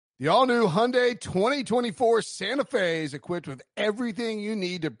The all-new Hyundai 2024 Santa Fe is equipped with everything you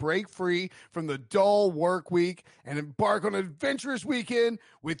need to break free from the dull work week and embark on an adventurous weekend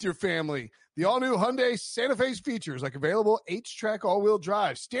with your family. The all-new Hyundai Santa Fe's features like available H-Track all-wheel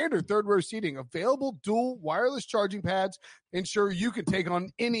drive, standard third-row seating, available dual wireless charging pads, ensure you can take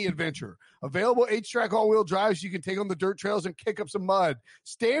on any adventure. Available H-Track all-wheel drives, you can take on the dirt trails and kick up some mud.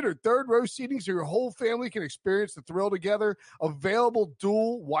 Standard third-row seating so your whole family can experience the thrill together. Available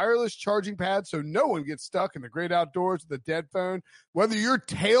dual wireless charging pads so no one gets stuck in the great outdoors with a dead phone. Whether you're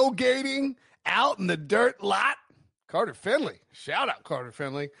tailgating out in the dirt lot, Carter Finley, shout out Carter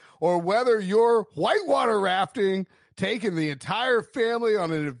Finley, or whether you're whitewater rafting, taking the entire family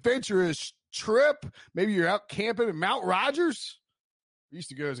on an adventurous trip, maybe you're out camping in Mount Rogers. I used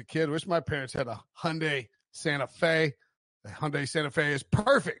to go as a kid. Wish my parents had a Hyundai Santa Fe. The Hyundai Santa Fe is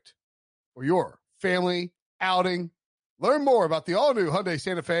perfect for your family outing. Learn more about the all-new Hyundai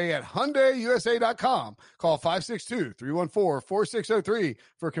Santa Fe at HyundaiUSA.com. Call 562-314-4603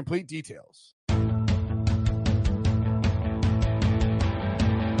 for complete details.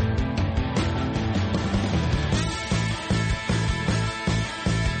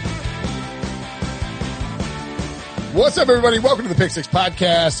 What's up, everybody? Welcome to the Pick Six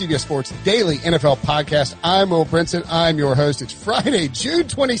Podcast, CBS Sports Daily NFL Podcast. I'm Will Brinson. I'm your host. It's Friday, June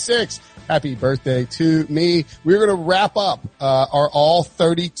 26th. Happy birthday to me. We're going to wrap up our All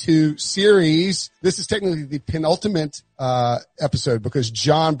 32 series. This is technically the penultimate episode because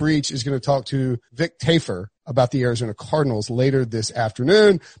John Breach is going to talk to Vic Tafur about the Arizona Cardinals later this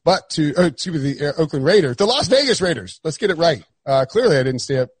afternoon, but the Oakland Raiders, the Las Vegas Raiders. Let's get it right. Clearly I didn't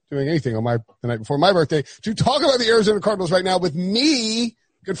stay up doing anything on the night before my birthday to talk about the Arizona Cardinals right now with me,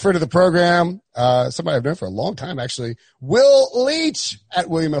 good friend of the program, somebody I've known for a long time, actually, Will Leach at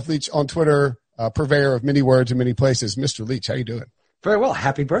William F. Leach on Twitter, purveyor of many words in many places. Mr. Leach, how you doing? Very well.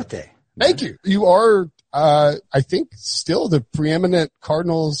 Happy birthday. Thank you. You are, I think, still the preeminent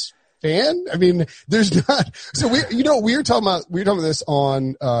Cardinals fan. I mean, there's not. So we were talking about this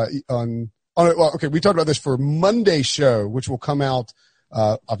we talked about this for Monday's show, which will come out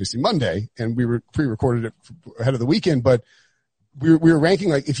obviously Monday, and we pre-recorded it ahead of the weekend. But we were ranking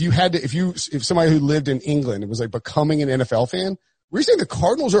like if somebody who lived in England and was like becoming an NFL fan, we're saying the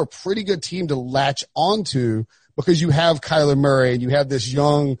Cardinals are a pretty good team to latch onto because you have Kyler Murray and you have this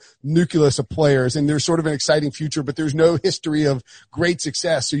young nucleus of players, and there's sort of an exciting future, but there's no history of great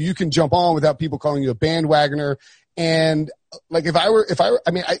success, so you can jump on without people calling you a bandwagoner. And like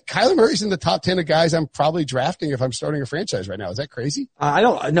Kyler Murray's in the top 10 of guys I'm probably drafting if I'm starting a franchise right now. Is that crazy? I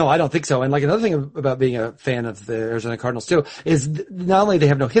don't think so. And like another thing about being a fan of the Arizona Cardinals too is not only they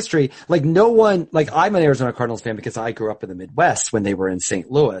have no history, like no one, like I'm an Arizona Cardinals fan because I grew up in the Midwest when they were in St.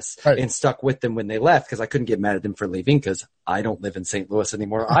 Louis and stuck with them when they left because I couldn't get mad at them for leaving because I don't live in St. Louis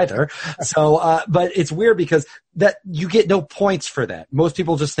anymore either. So, but it's weird because that you get no points for that. Most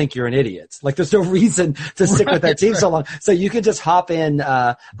people just think you're an idiot. Like there's no reason to stick with that team so long. So you can just hop in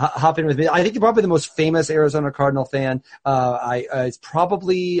with me. I think you're probably the most famous Arizona Cardinal fan. It's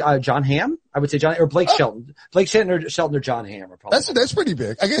probably John Hamm. I would say John or Blake Shelton. Blake Shelton or John Hamm are probably. That's pretty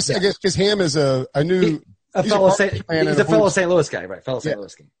big. I guess because Hamm is a fellow St. Louis guy, right? Fellow St.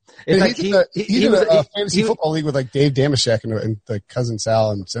 Louis guy. He's in a fantasy football league with like Dave Damashek and like cousin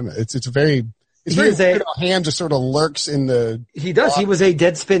Sal and Simmons. It's very weird how Ham just sort of lurks in the. He does. He was a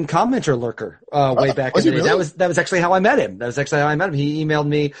Deadspin commenter lurker way back in the day. Really? That was actually how I met him. He emailed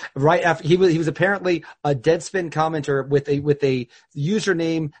me right after he was apparently a Deadspin commenter with a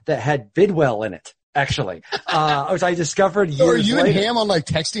username that had Bidwell in it. Actually, which I discovered years later. So are you and Ham on like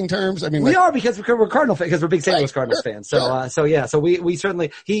texting terms? I mean, we are because we're Cardinal fans, because we're big St. Louis Cardinals fans. So, so we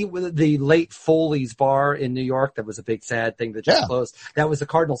certainly, the late Foley's bar in New York, that was a big sad thing that just closed. That was the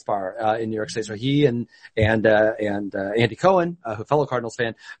Cardinals bar, in New York State. So he and Andy Cohen, a fellow Cardinals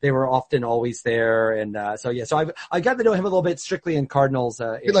fan, they were often always there. And, so I got to know him a little bit strictly in Cardinals.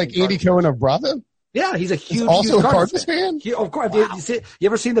 You're like Andy Cohen of Bravo? Yeah, he's a huge Cardinals fan. Of course. You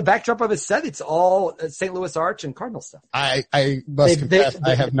ever seen the backdrop of his set? It's all St. Louis Arch and Cardinal stuff. I must confess,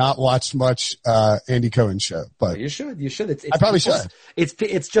 I have not watched much Andy Cohen show, but you should. I probably should.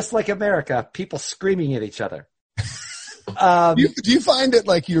 It's just like America, people screaming at each other. Do you find that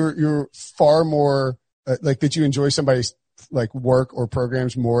like you're far more like that you enjoy somebody's like work or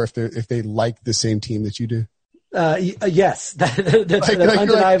programs more if they like the same team that you do? Yes, that's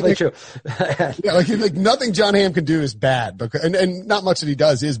undeniably true. Yeah, like nothing John Hamm can do is bad, because, and not much that he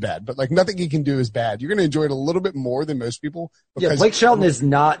does is bad, but like nothing he can do is bad. You're going to enjoy it a little bit more than most people. Yeah, Blake Shelton is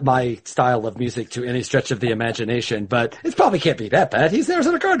not my style of music to any stretch of the imagination, but it probably can't be that bad. He's an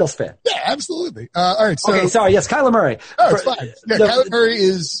Arizona Cardinals fan. Yeah, absolutely. All right. So, okay, sorry. Yes, Kyler Murray. Oh, it's fine. Yeah, Kyler Murray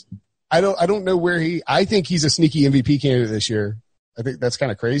is. I don't know where I think he's a sneaky MVP candidate this year. I think that's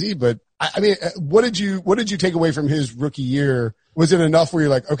kind of crazy, but I mean, what did you take away from his rookie year? Was it enough where you're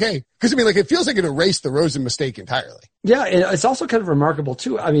like, okay? Because I mean, like, it feels like it erased the Rosen mistake entirely. Yeah, and it's also kind of remarkable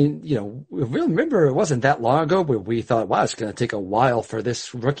too. I mean, you know, we remember it wasn't that long ago where we thought, wow, it's going to take a while for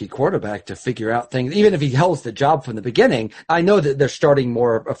this rookie quarterback to figure out things. Even if he holds the job from the beginning, I know that they're starting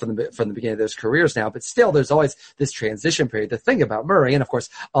more from the beginning of their careers now, but still, there's always this transition period. The thing about Murray, and of course,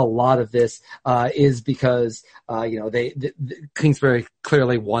 a lot of this is because you know, Kingsbury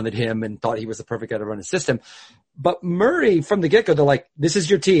clearly wanted him and thought he was the perfect guy to run a system. But Murray, from the get-go, they're like, this is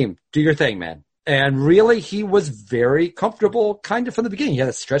your team. Do your thing, man. And really, he was very comfortable kind of from the beginning. He had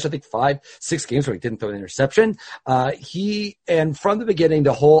a stretch, I think 5-6 games where he didn't throw an interception. And from the beginning,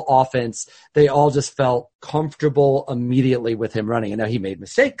 the whole offense, they all just felt comfortable immediately with him running. And now he made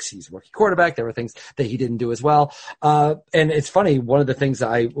mistakes. He's a rookie quarterback. There were things that he didn't do as well. And it's funny, one of the things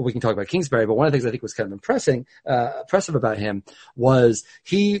we can talk about Kingsbury, but one of the things I think was kind of impressive about him was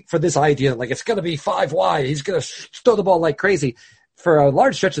for this idea that like, it's going to be 5 wide. He's going to throw the ball like crazy. For a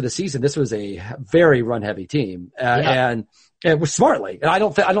large stretch of the season, this was a very run-heavy team, and it was smartly. And I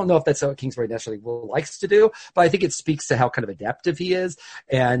don't know if that's what Kingsbury necessarily likes to do, but I think it speaks to how kind of adaptive he is.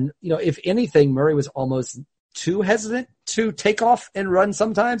 And you know, if anything, Murray was almost too hesitant to take off and run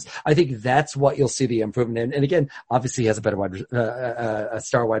sometimes. I think that's what you'll see the improvement in. And again, obviously he has a better a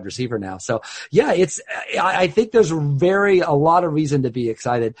star wide receiver now. So yeah, I think there's a lot of reason to be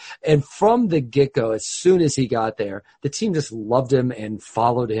excited. And from the get-go, as soon as he got there, the team just loved him and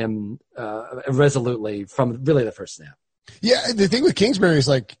followed him, resolutely from really the first snap. Yeah. The thing with Kingsbury is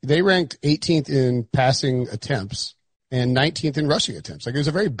like they ranked 18th in passing attempts and 19th in rushing attempts. Like it was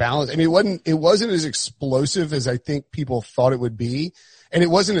a very balanced. I mean, it wasn't as explosive as I think people thought it would be, and it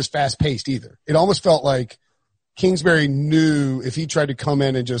wasn't as fast paced either. It almost felt like Kingsbury knew if he tried to come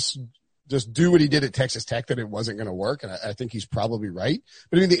in and just do what he did at Texas Tech that it wasn't going to work, and I think he's probably right.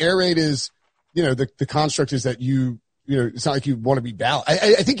 But I mean, the air raid is, you know, the construct is that you know, it's not like you want to be balanced.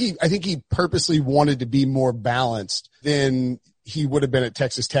 I think he purposely wanted to be more balanced than he would have been at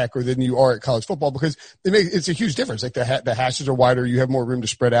Texas Tech or than you are at college football, because it's a huge difference. Like the hashes are wider, you have more room to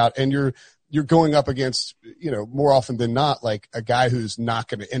spread out, and you're going up against, you know, more often than not, like a guy who's not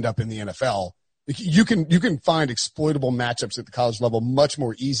going to end up in the NFL. You can find exploitable matchups at the college level much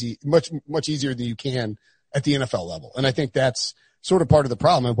easier than you can at the NFL level. And I think that's sort of part of the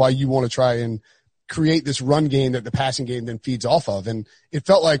problem and why you want to try and create this run game that the passing game then feeds off of. And it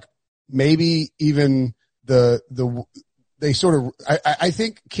felt like maybe even they sort of, I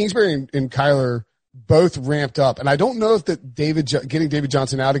think Kingsbury and Kyler both ramped up. And I don't know if that getting David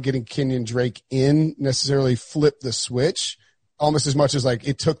Johnson out and getting Kenyon Drake in necessarily flipped the switch almost as much as like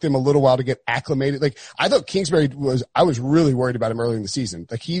it took them a little while to get acclimated. Like I thought Kingsbury I was really worried about him early in the season.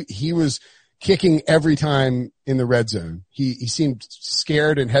 Like he was kicking every time in the red zone. He seemed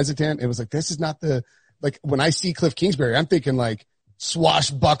scared and hesitant. It was like, this is not like when I see Cliff Kingsbury, I'm thinking like,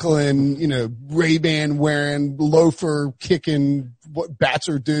 swashbuckling, you know, Ray-Ban wearing, loafer kicking,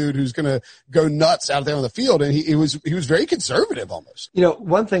 Batzer dude who's going to go nuts out there on the field. And he was very conservative almost. You know,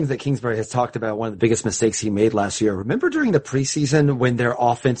 one thing that Kingsbury has talked about, one of the biggest mistakes he made last year, remember during the preseason when their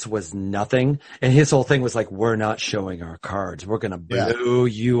offense was nothing and his whole thing was like, we're not showing our cards. We're going to blow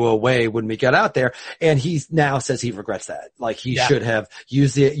you away when we get out there. And he now says he regrets that. Like he should have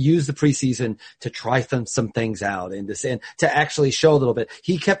used the preseason to try some things out and to actually show a little bit.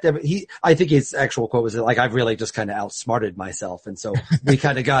 I think his actual quote was like, I've really just kind of outsmarted myself. And so we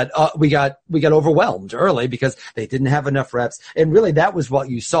kind of got overwhelmed early because they didn't have enough reps. And really that was what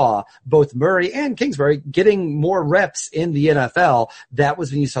you saw, both Murray and Kingsbury getting more reps in the NFL. That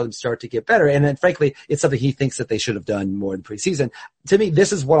was when you saw them start to get better. And then frankly, it's something he thinks that they should have done more in preseason. To me,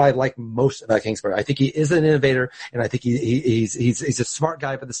 this is what I like most about Kingsbury. I think he is an innovator and I think he's a smart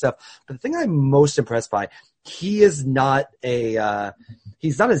guy for the stuff. But the thing I'm most impressed by, he's not a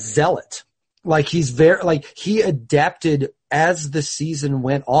zealot. Like he adapted as the season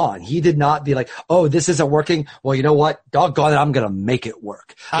went on. He did not be like, oh, this isn't working. Well, you know what? Doggone it, I'm going to make it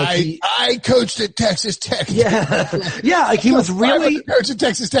work. Like I coached at Texas Tech. Yeah. Yeah. Like he was really coach at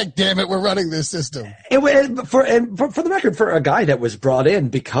Texas Tech. Damn it. We're running this system. And for the record, for a guy that was brought in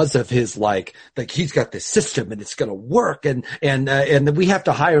because of his like he's got this system and it's going to work and we have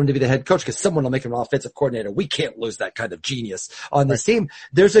to hire him to be the head coach because someone will make him an offensive coordinator. We can't lose that kind of genius on this team.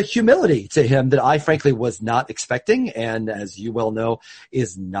 There's a humility to him that I frankly was not expecting. And as you well know,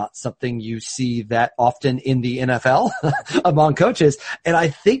 is not something you see that often in the NFL among coaches. And I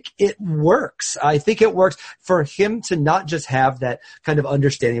think it works. I think it works for him to not just have that kind of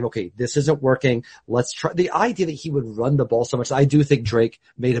understanding of, okay, this isn't working. Let's try. The idea that he would run the ball so much. I do think Drake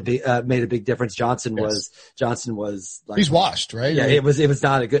made a big difference. Johnson was like, he's washed, right? Yeah, it was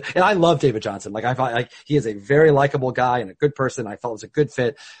not a good, and I love David Johnson. Like I thought, like he is a very likable guy and a good person. I felt it was a good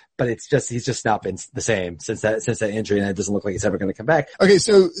fit. But he's just not been the same since that injury, and it doesn't look like he's ever going to come back. Okay,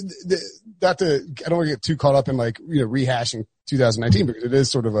 so I don't want to get too caught up in rehashing 2019 because it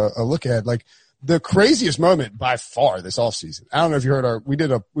is sort of a look ahead. Like the craziest moment by far this offseason. I don't know if you heard we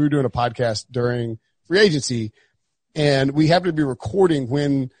were doing a podcast during free agency, and we happened to be recording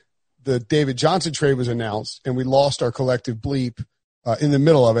when the David Johnson trade was announced, and we lost our collective bleep in the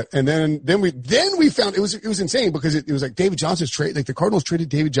middle of it. And then we found it was insane because it was like David Johnson's trade, like the Cardinals traded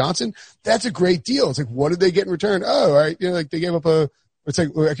David Johnson. That's a great deal. It's like, what did they get in return? Oh, right. Like they gave up it's like,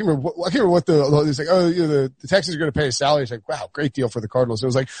 I can't remember what it's like, oh, the Texans are going to pay a salary. It's like, wow, great deal for the Cardinals. It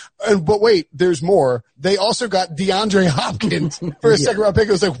was like, but wait, there's more. They also got DeAndre Hopkins for a second round pick.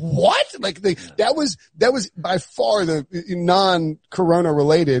 It was like, what? Like that was by far the non-corona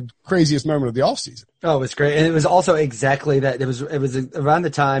related craziest moment of the offseason. Oh, it was great. And it was also exactly that. It was around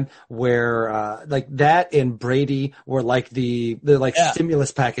the time where, like that and Brady were like the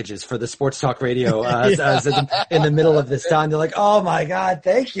stimulus packages for the sports talk radio, in the middle of this time. They're like, oh my God,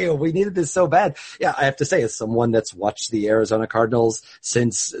 thank you. We needed this so bad. Yeah. I have to say, as someone that's watched the Arizona Cardinals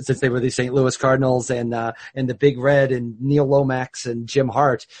since they were the St. Louis Cardinals and the Big Red and Neil Lomax and Jim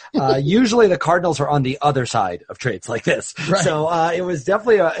Hart, usually the Cardinals are on the other side of trades like this. Right. So, it was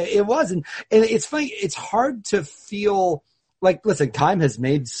definitely and it's funny. It's hard to feel like, listen, Keim has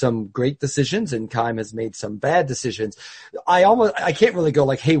made some great decisions and Keim has made some bad decisions. I can't really go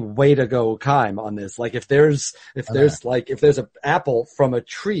like, hey, way to go, Keim, on this. Like if there's an apple from a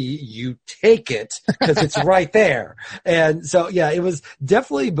tree, you take it because it's right there. And so, yeah, it was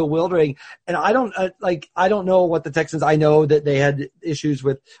definitely bewildering. And I don't know what the Texans, I know that they had issues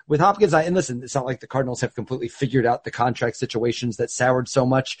with Hopkins. And listen, it's not like the Cardinals have completely figured out the contract situations that soured so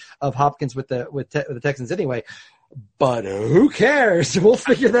much of Hopkins with the Texans anyway. But who cares? We'll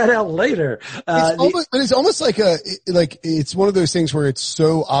figure that out later. It's almost like it's one of those things where it's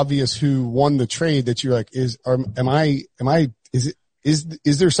so obvious who won the trade that you're like, is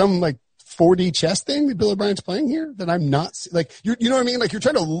there some like 4D chess thing that Bill O'Brien's playing here that I'm not like, you know what I mean? Like you're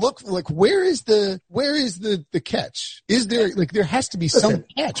trying to look like, where is the catch? Is there, like, there has to be some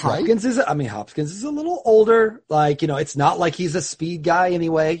catch, right? Hopkins is a little older. Like, it's not like he's a speed guy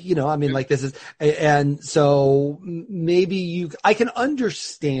anyway, like this is, and so maybe I can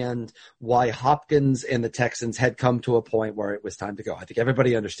understand why Hopkins and the Texans had come to a point where it was time to go. I think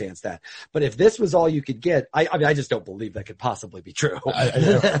everybody understands that. But if this was all you could get, I just don't believe that could possibly be true.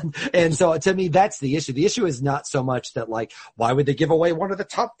 And so to me, that's the issue. The issue is not so much that like, why would they give away one of the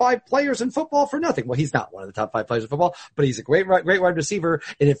top 5 players in football for nothing? Well, he's not one of the top 5 players in football, but he's a great wide receiver,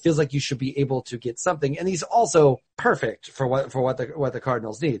 and it feels like you should be able to get something. And he's also perfect for what the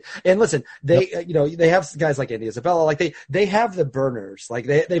Cardinals need. And listen, they have guys like Andy Isabella, like they have the burners, like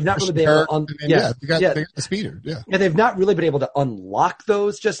they've not really been able to they got the speeder, and they've not really been able to unlock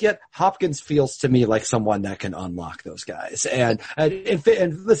those just yet. Hopkins feels to me like someone that can unlock those guys. And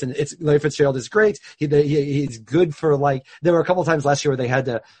listen, Larry Fitzgerald is great. He's good for like, there were a couple of times last year where they had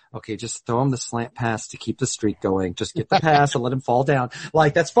to, okay, just throw him the slant pass to keep the streak going. Just get the pass and let him fall down.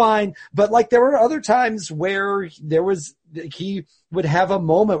 Like, that's fine. But like, there were other times where he would have a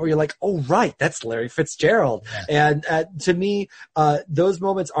moment where you're like, oh, right, that's Larry Fitzgerald. Yeah. And to me, those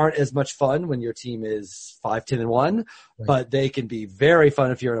moments aren't as much fun when your team is 5-10-1, right, but they can be very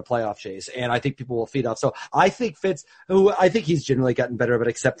fun if you're in a playoff chase. And I think people will feed off. So I think I think he's generally gotten better about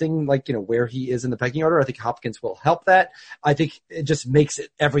accepting, like, where he is in the pecking order. I think Hopkins will help that. I think it just makes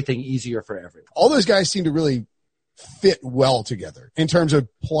everything easier for everyone. All those guys seem to really fit well together in terms of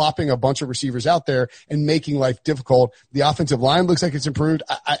plopping a bunch of receivers out there and making life difficult. The offensive line looks like it's improved.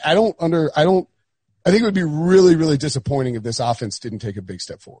 I think it would be really, really disappointing if this offense didn't take a big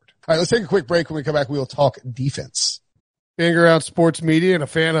step forward. All right, let's take a quick break. When we come back, we'll talk defense. Being around sports media and a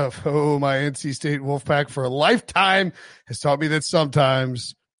fan of, my NC State Wolfpack for a lifetime has taught me that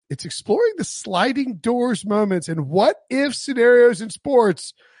sometimes it's exploring the sliding doors moments and what if scenarios in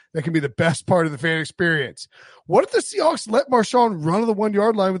sports that can be the best part of the fan experience. What if the Seahawks let Marshawn run to the 1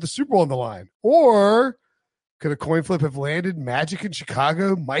 yard line with the Super Bowl on the line? Or could a coin flip have landed Magic in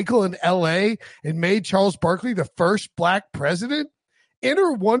Chicago, Michael in LA, and made Charles Barkley the first black president?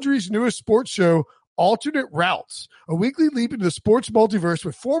 Enter Wondery's newest sports show, Alternate Routes, a weekly leap into the sports multiverse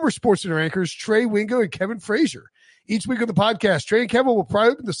with former SportsCenter anchors Trey Wingo and Kevin Frazier. Each week on the podcast, Trey and Kevin will pry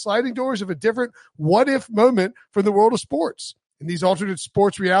open the sliding doors of a different what-if moment from the world of sports. In these alternate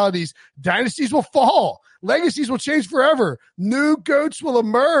sports realities, dynasties will fall, legacies will change forever, new GOATs will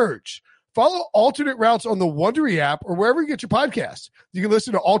emerge. Follow Alternate Routes on the Wondery app or wherever you get your podcasts. You can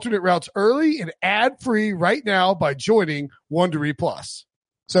listen to Alternate Routes early and ad-free right now by joining Wondery Plus.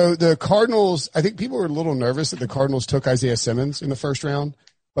 So the Cardinals, I think people were a little nervous that the Cardinals took Isaiah Simmons in the first round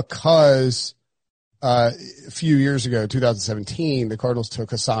because a few years ago, 2017, the Cardinals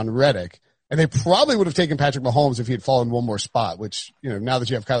took Hassan Reddick. And they probably would have taken Patrick Mahomes if he had fallen one more spot, which, now that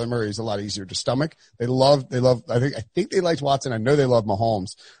you have Kyler Murray, is a lot easier to stomach. I think they liked Watson. I know they love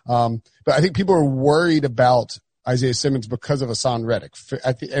Mahomes. But I think people are worried about Isaiah Simmons because of Hassan Reddick.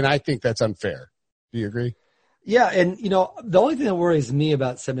 And I think that's unfair. Do you agree? Yeah. And, the only thing that worries me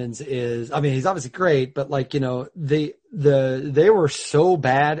about Simmons is, he's obviously great, but they were so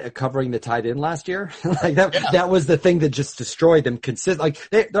bad at covering the tight end last year. That was the thing that just destroyed them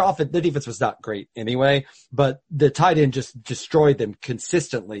their defense was not great anyway, but the tight end just destroyed them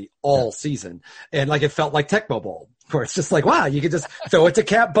consistently all season. And it felt like Tecmo Bowl, where it's just wow, you can just throw it to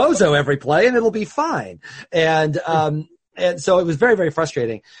Cap Bozo every play and it'll be fine. And so it was very, very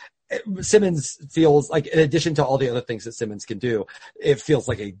frustrating. Simmons feels like, in addition to all the other things that Simmons can do, it feels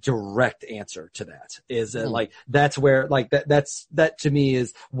like a direct answer to that. That's where that to me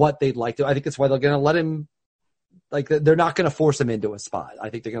is what they'd like to. I think that's why they're going to let him. They're not going to force him into a spot. I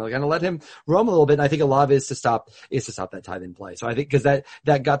think they're going to let him roam a little bit. And I think a lot of it is to stop that tight end play. So I think because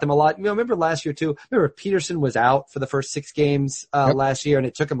that got them a lot. Remember last year too. Remember Peterson was out for the first 6 games last year, and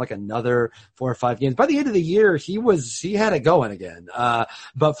it took him another 4 or 5 games. By the end of the year, he had it going again.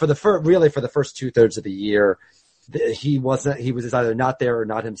 But for the first 2/3 of the year, he was either not there or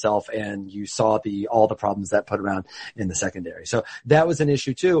not himself, and you saw all the problems that put around in the secondary. So that was an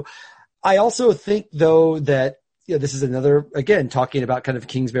issue too. I also think though that, this is another, again, talking about kind of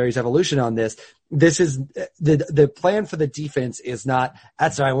Kingsbury's evolution on this. This is the plan for the defense is not,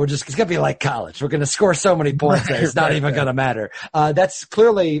 that's all right, it's going to be like college. We're going to score so many points that it's not even going to matter. That's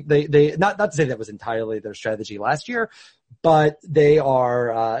clearly, they not to say that was entirely their strategy last year, but they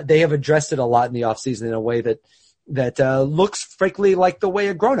have addressed it a lot in the offseason in a way that looks frankly like the way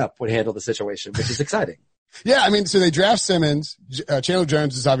a grown-up would handle the situation, which is exciting. Yeah. So they draft Simmons. Chandler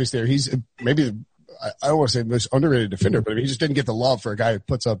Jones is obviously there. He's maybe I don't want to say the most underrated defender, but he just didn't get the love for a guy who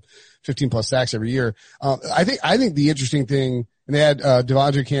puts up 15 plus sacks every year. I think the interesting thing, and they had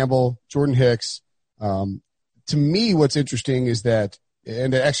Devondre Campbell, Jordan Hicks. To me, what's interesting is that,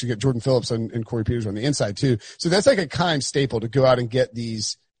 and they actually get Jordan Phillips and Corey Peters on the inside too. So that's like a Keim staple to go out and get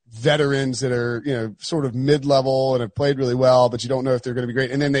these veterans that are, sort of mid-level and have played really well, but you don't know if they're going to be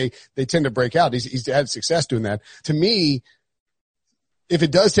great. And then they tend to break out. He's had success doing that. To me, if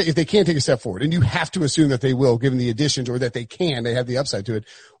they can't take a step forward, and you have to assume that they will, given the additions, or that they have the upside to it.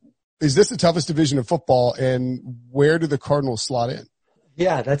 Is this the toughest division of football, and where do the Cardinals slot in?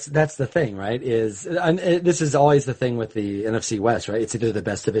 Yeah, that's the thing, right? This is always the thing with the NFC West, right? It's either the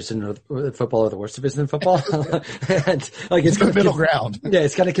best division of football or the worst division in football. And it's the middle ground. Yeah,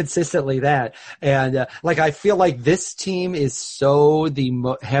 it's kind of consistently that. And I feel like this team is so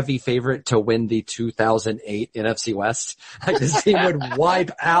the heavy favorite to win the 2008 NFC West. This team would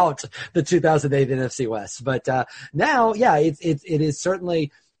wipe out the 2008 NFC West. But now, yeah, it is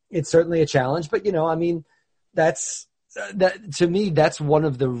certainly a challenge. But that to me, that's one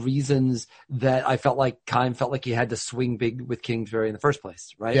of the reasons that I felt like Keim felt like he had to swing big with Kingsbury in the first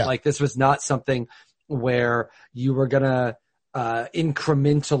place, right? Yeah. This was not something where you were gonna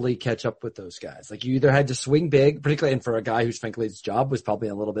incrementally catch up with those guys. You either had to swing big, particularly, and for a guy whose frankly his job was probably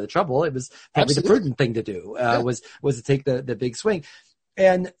in a little bit of trouble, it was probably the prudent thing to do. Was to take the big swing.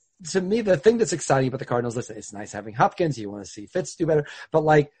 And to me, the thing that's exciting about the Cardinals, listen, it's nice having Hopkins. You want to see Fitz do better,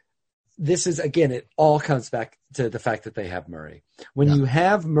 but this is, again, it all comes back to the fact that they have Murray. When you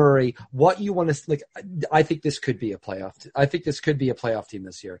have Murray, what you want to, I think this could be a playoff. I think this could be a playoff team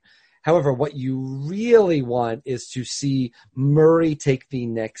this year. However, what you really want is to see Murray take the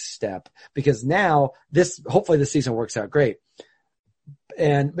next step, because now hopefully this season works out great.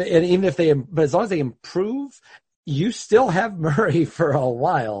 But even if but as long as they improve, you still have Murray for a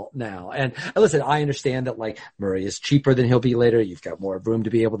while now. And listen, I understand that like Murray is cheaper than he'll be later. You've got more room to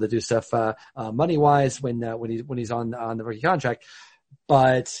be able to do stuff, money wise when he's on the rookie contract.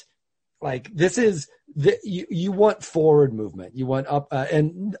 But like this is you want forward movement. You want up,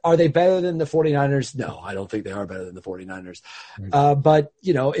 and are they better than the 49ers? No, I don't think they are better than the 49ers. But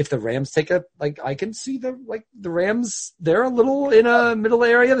if the Rams take I can see the Rams, they're a little in a middle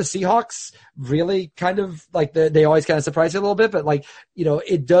area. The Seahawks really kind of they always kind of surprise you a little bit, but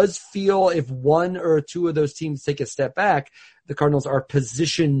it does feel if one or two of those teams take a step back, the Cardinals are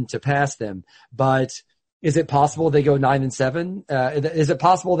positioned to pass them. But is it possible they go 9-7? Is it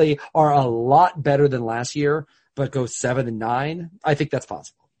possible they are a lot better than last year, but go 7-9? I think that's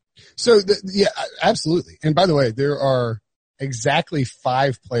possible. So yeah, absolutely. And by the way, there are exactly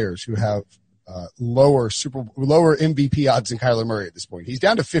 5 players who have lower MVP odds than Kyler Murray at this point. He's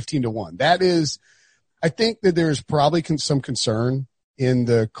down to 15-1. That is, I think that there's probably some concern in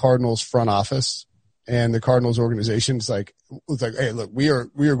the Cardinals front office and the Cardinals organization. It's like, hey, look, we are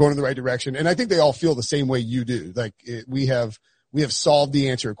going in the right direction. And I think they all feel the same way you do. We have solved the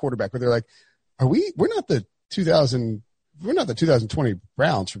answer at quarterback, but they're like, we're not the 2020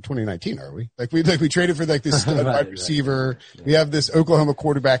 Browns from 2019, are we? We traded for this wide receiver. Right. We have this Oklahoma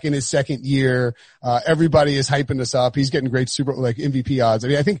quarterback in his second year. Everybody is hyping us up. He's getting great Super MVP odds. I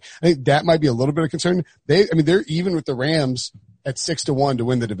mean, I think that might be a little bit of concern. They're even with the Rams at 6-1 to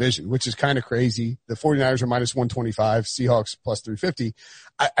win the division, which is kind of crazy. The 49ers are -125, Seahawks +350.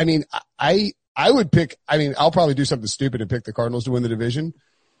 I would pick, I'll probably do something stupid and pick the Cardinals to win the division.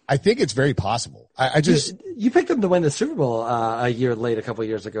 I think it's very possible. You picked them to win the Super Bowl a year late, a couple of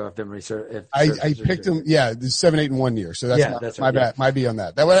years ago. If memory serves. I picked them. Yeah, the 7-8-1 year. So that's my bad. Might be on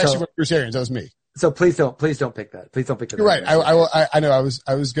that. That was actually Bruce Arians. That was me. So please don't pick that. Please don't pick that. You're right. I know. I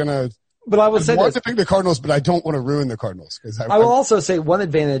was gonna. But I would say want to pick the Cardinals, but I don't want to ruin the Cardinals. I will also say one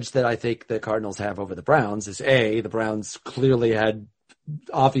advantage that I think the Cardinals have over the Browns is the Browns clearly had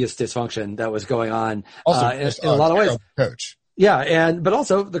obvious dysfunction that was going on in a lot of ways. Coach. Yeah, but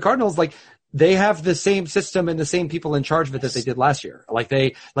also the Cardinals, they have the same system and the same people in charge of it that they did last year. I'll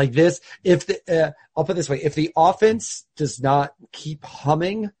put it this way: if the offense does not keep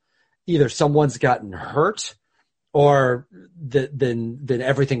humming, either someone's gotten hurt, or then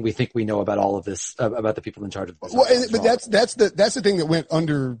everything we think we know about all of this about the people in charge of this. Well, but that's the thing that went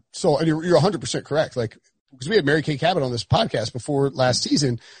under. So and you're 100% correct. Because we had Mary Kay Cabot on this podcast before last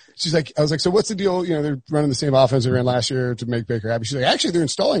season. She's like, I was like, so what's the deal? They're running the same offense they ran last year to make Baker happy. She's like, actually, they're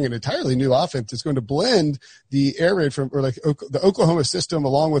installing an entirely new offense that's going to blend the air raid the Oklahoma system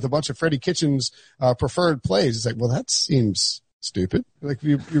along with a bunch of Freddie Kitchens preferred plays. It's like, well, that seems stupid.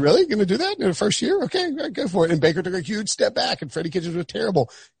 You really going to do that in the first year? Okay, go for it. And Baker took a huge step back, and Freddie Kitchens was terrible.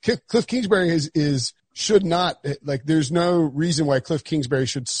 Cliff Kingsbury should not there's no reason why Cliff Kingsbury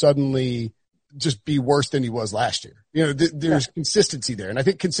should suddenly just be worse than he was last year. There's consistency there. And I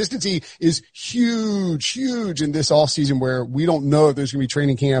think consistency is huge in this off season where we don't know if there's going to be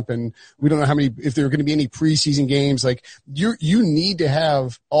training camp and we don't know if there are going to be any preseason games. You need to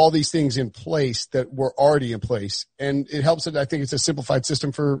have all these things in place that were already in place. And it helps that I think it's a simplified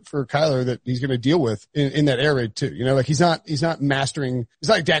system for Kyler that he's going to deal with in that air raid too. He's not mastering, it's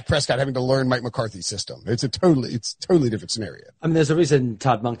not like Dak Prescott having to learn Mike McCarthy's system. It's a totally different scenario. There's a reason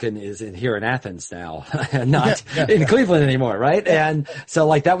Todd Monken is here in Athens now, not in Cleveland anymore, right? And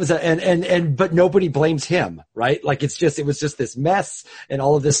so that was but nobody blames him, right? It was just this mess and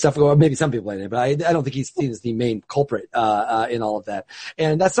all of this stuff. Well, maybe some people blame it, but I don't think he's seen as the main culprit in all of that.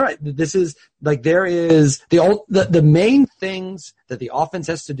 And that's all right. This is there is the main things that the offense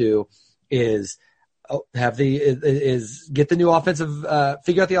has to do is get the new offensive,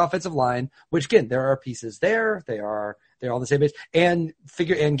 figure out the offensive line, which again, there are pieces there. They're on the same page, and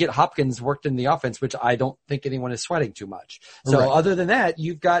get Hopkins worked in the offense, which I don't think anyone is sweating too much. So Other than that,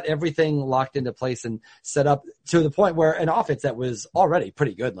 you've got everything locked into place and set up to the point where an offense that was already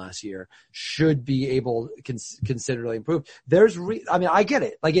pretty good last year should be able to considerably improve. I get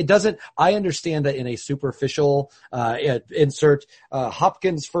it. I understand that in a superficial, insert,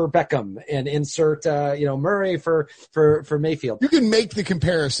 Hopkins for Beckham and insert, Murray for Mayfield. You can make the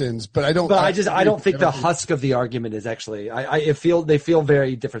comparisons, but I don't. But I don't think the husk of the argument is actually. They feel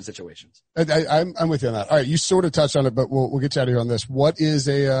very different situations. I'm with you on that. All right, you sort of touched on it, but we'll get you out of here on this. What is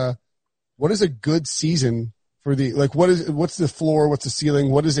a good season for what's the floor? What's the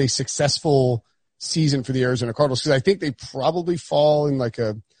ceiling? What is a successful season for the Arizona Cardinals? Because I think they probably fall in not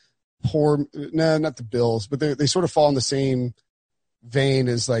the Bills, but they sort of fall in the same vein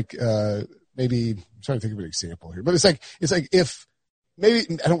as maybe I'm trying to think of an example here, but it's like if maybe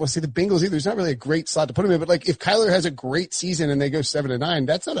I don't want to say the Bengals either. There's not really a great slot to put him in, but like if Kyler has a great season and they go 7-9,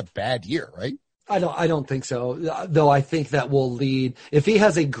 that's not a bad year, right? I don't think so. Though I think that will lead, if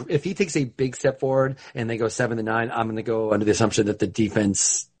he takes a big step forward and they go 7-9, I'm going to go under the assumption that the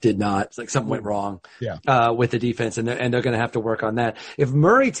defense did not, like something went wrong, with the defense and they're going to have to work on that. If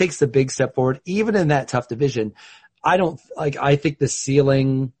Murray takes the big step forward, even in that tough division, I think the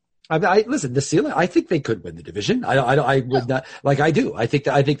ceiling, the ceiling, I think they could win the division. I would not, like I do. I think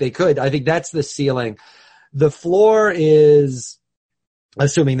they could. I think that's the ceiling. The floor is,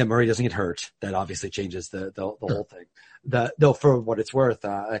 assuming that Murray doesn't get hurt, that obviously changes the whole thing. Though for what it's worth,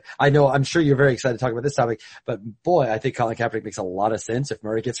 I'm sure you're very excited to talk about this topic, but boy, I think Colin Kaepernick makes a lot of sense if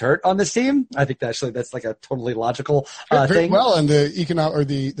Murray gets hurt on this team. I think that's like a totally logical thing. Well, in the economic or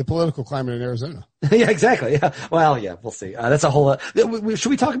the political climate in Arizona. Yeah, exactly. Yeah. Well, yeah, we'll see. That's a whole. Should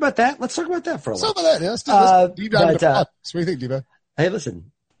we talk about that? Let's talk about that for a while. Let's talk about that. Yeah, let's do deep dive into politics. What do you think, Diva? Hey,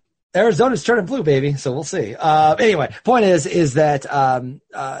 listen. Arizona's turning blue, baby. So we'll see. Anyway, point is that,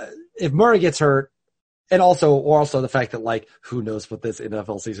 if Murray gets hurt and also the fact that like, who knows what this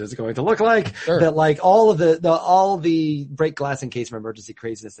NFL season is going to look like, that like all the break glass in case of emergency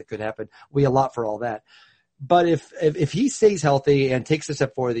craziness that could happen, we allot for all that. But if he stays healthy and takes the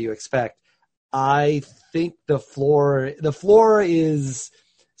step forward that you expect, I think the floor is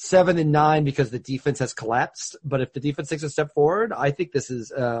 7-9 because the defense has collapsed. But if the defense takes a step forward, I think this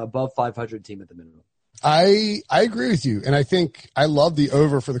is above 500 team at the minimum. I agree with you. And I think I love the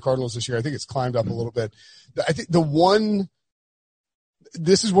over for the Cardinals this year. I think it's climbed up a little bit. I think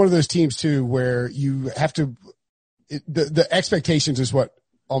this is one of those teams too, where you have to, the expectations is what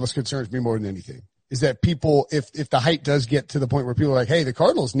almost concerns me more than anything, is that people, if the hype does get to the point where people are like, hey, the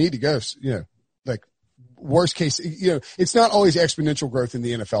Cardinals need to go, like, worst case, it's not always exponential growth in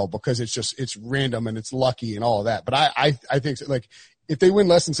the NFL because it's random and it's lucky and all of that. But I think so, like if they win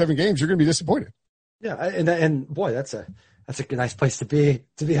less than 7 games, you're going to be disappointed. Yeah. And boy, that's a nice place to be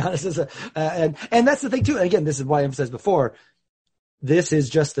honest. And that's the thing too. And again, this is why I emphasized before, this is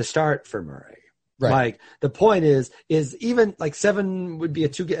just the start for Murray. Right. Like the point is even like 7 would be a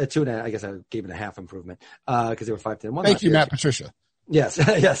 2.5. I guess I gave it a half improvement, cause they were 5-1. Thank you, Matt Patricia. Yes,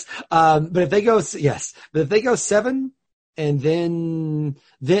 yes. But if they go 7 and then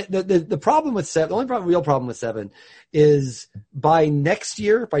the problem with 7, the only real problem with 7 is by next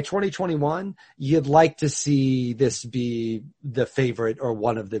year, by 2021, you'd like to see this be the favorite or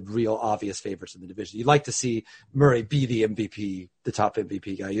one of the real obvious favorites in the division. You'd like to see Murray be the MVP, the top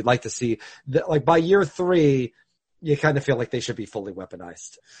MVP guy. You'd like to see that, like by year 3, you kind of feel like they should be fully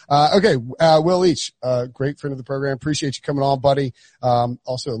weaponized. Okay. Will Leach, great friend of the program. Appreciate you coming on, buddy.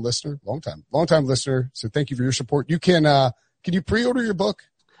 Also a listener, long time listener. So thank you for your support. You can you pre-order your book?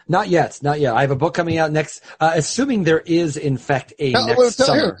 Not yet. I have a book coming out next, assuming there is in fact next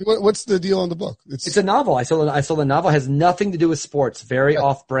summer. What's the deal on the book? It's a novel. I saw the novel. It has nothing to do with sports. Very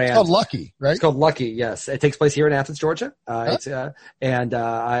off-brand. It's called Lucky, right? It's called Lucky. Yes. It takes place here in Athens, Georgia. So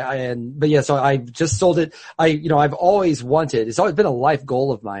I just sold it. I've always wanted, it's always been a life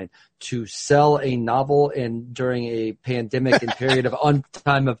goal of mine to sell a novel during a pandemic and period of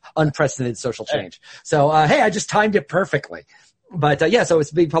unprecedented social change. So, hey, I just timed it perfectly. But, so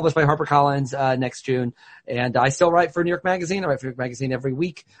it's being published by HarperCollins, next June. And I still write for New York Magazine. I write for New York Magazine every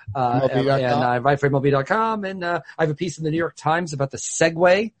week. And I write for MLB.com. And, I have a piece in the New York Times about the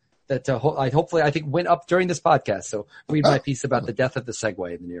Segway that, I think went up during this podcast. So read my piece about the death of the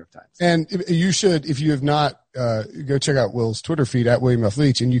Segway in the New York Times. And you should, if you have not, go check out Will's Twitter feed at William F.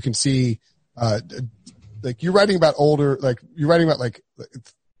 Leach, and you can see, like you're writing about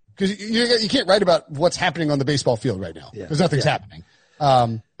because you can't write about what's happening on the baseball field right now because nothing's happening.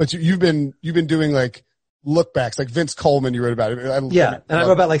 But you've been doing like look backs, like Vince Coleman. You wrote about it. And I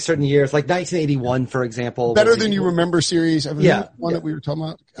wrote about like certain years, like 1981, for example. Better Than You Remember series. That we were talking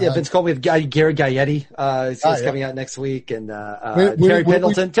about. Vince Coleman. We have Gary Gaetti. Is coming out next week, and Terry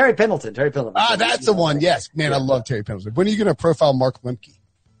Pendleton. Terry Pendleton. That's the one. Yes, man, I love Terry Pendleton. When are you going to profile Mark Lemke?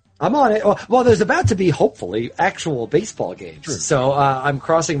 I'm on it. Well, there's about to be, hopefully, actual baseball games. True. So I'm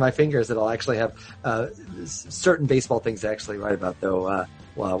crossing my fingers that I'll actually have certain baseball things to actually write about, though.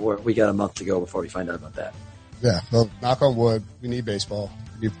 We got a month to go before we find out about that. Yeah, well, knock on wood. We need baseball.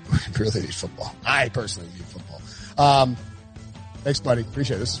 We really need football. I personally need football. Thanks, buddy.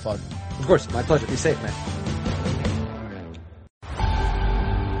 Appreciate it. This is fun. Of course. My pleasure. Be safe, man.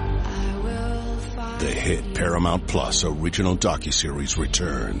 The hit Paramount Plus original docuseries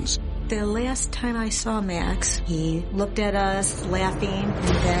returns. The last time I saw Max, he looked at us laughing, and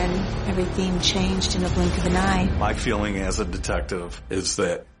then everything changed in a blink of an eye. My feeling as a detective is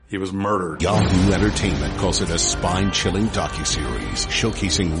that He was murdered. Yahoo Entertainment calls it a spine-chilling docuseries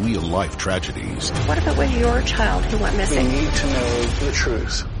showcasing real-life tragedies. What if it was your child who went missing? We need to know the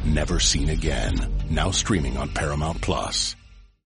truth. Never seen again. Now streaming on Paramount Plus.